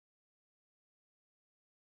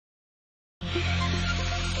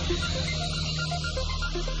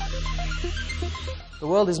The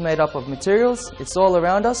world is made up of materials, it's all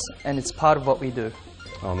around us, and it's part of what we do.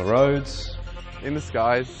 On the roads, in the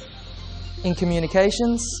skies, in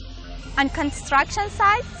communications, on construction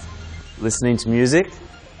sites, listening to music,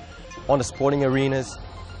 on the sporting arenas,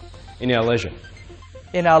 in our leisure,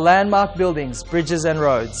 in our landmark buildings, bridges and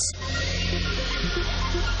roads.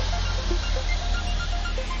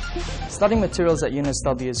 Studying materials at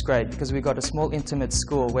UNSW is great because we've got a small intimate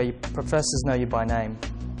school where your professors know you by name.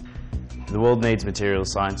 The world needs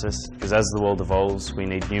materials scientists because as the world evolves we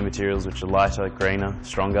need new materials which are lighter, greener,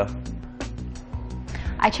 stronger.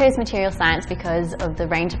 I chose material science because of the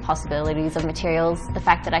range of possibilities of materials, the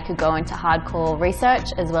fact that I could go into hardcore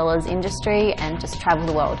research as well as industry and just travel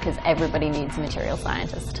the world because everybody needs a material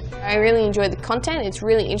scientist. I really enjoy the content, it's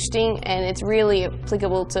really interesting and it's really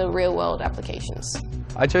applicable to real world applications.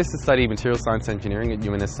 I chose to study material science engineering at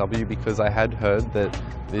UNSW because I had heard that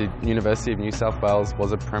the University of New South Wales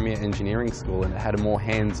was a premier engineering school and it had a more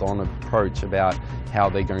hands-on approach about how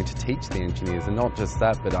they're going to teach the engineers. And not just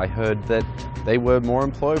that, but I heard that they were more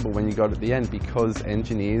employable when you got at the end because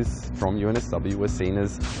engineers from UNSW were seen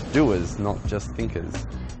as doers, not just thinkers.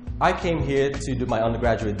 I came here to do my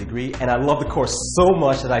undergraduate degree and I love the course so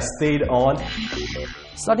much that I stayed on.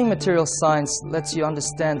 Studying material science lets you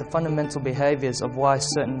understand the fundamental behaviours of why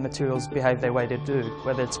certain materials behave the way they do,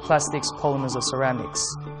 whether it's plastics, polymers or ceramics.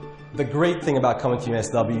 The great thing about coming to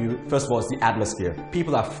UNSW, first of all, is the atmosphere.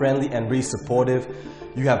 People are friendly and really supportive.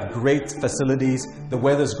 You have great facilities, the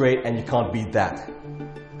weather's great and you can't beat that.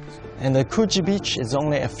 And the Coogee Beach is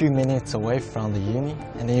only a few minutes away from the uni,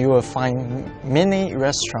 and you will find many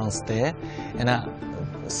restaurants there, and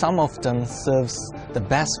some of them serves the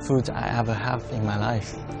best food I ever have in my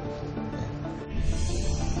life.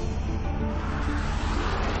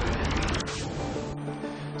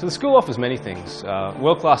 So the school offers many things.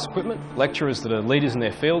 World-class equipment, lecturers that are leaders in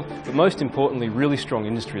their field, but most importantly really strong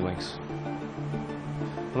industry links.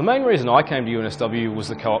 Well, the main reason I came to UNSW was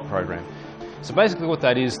the co-op program. So basically what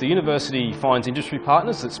that is, the university finds industry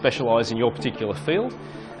partners that specialise in your particular field,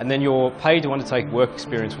 and then you're paid to undertake work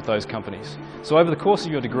experience with those companies. So over the course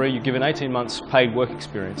of your degree, you're given 18 months paid work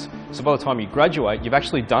experience. So by the time you graduate, you've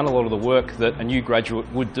actually done a lot of the work that a new graduate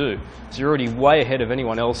would do. So you're already way ahead of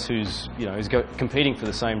anyone else who's competing for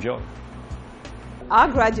the same job. Our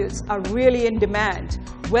graduates are really in demand,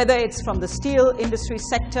 whether it's from the steel industry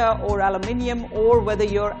sector or aluminium, or whether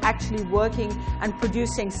you're actually working and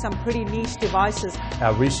producing some pretty niche devices.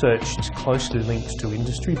 Our research is closely linked to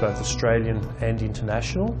industry, both Australian and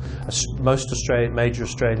international. Most major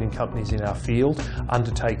Australian companies in our field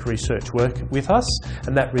undertake research work with us,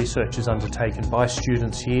 and that research is undertaken by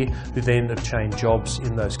students here who then obtain jobs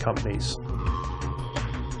in those companies.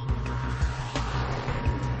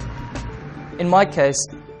 In my case,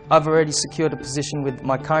 I've already secured a position with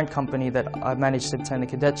my current company that I managed to obtain a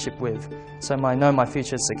cadetship with, so I know my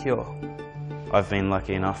future is secure. I've been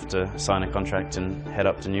lucky enough to sign a contract and head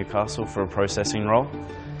up to Newcastle for a processing role.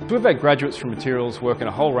 We've had graduates from materials work in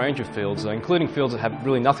a whole range of fields, including fields that have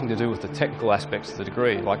really nothing to do with the technical aspects of the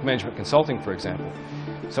degree, like management consulting, for example.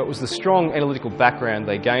 So it was the strong analytical background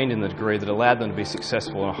they gained in the degree that allowed them to be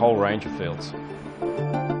successful in a whole range of fields.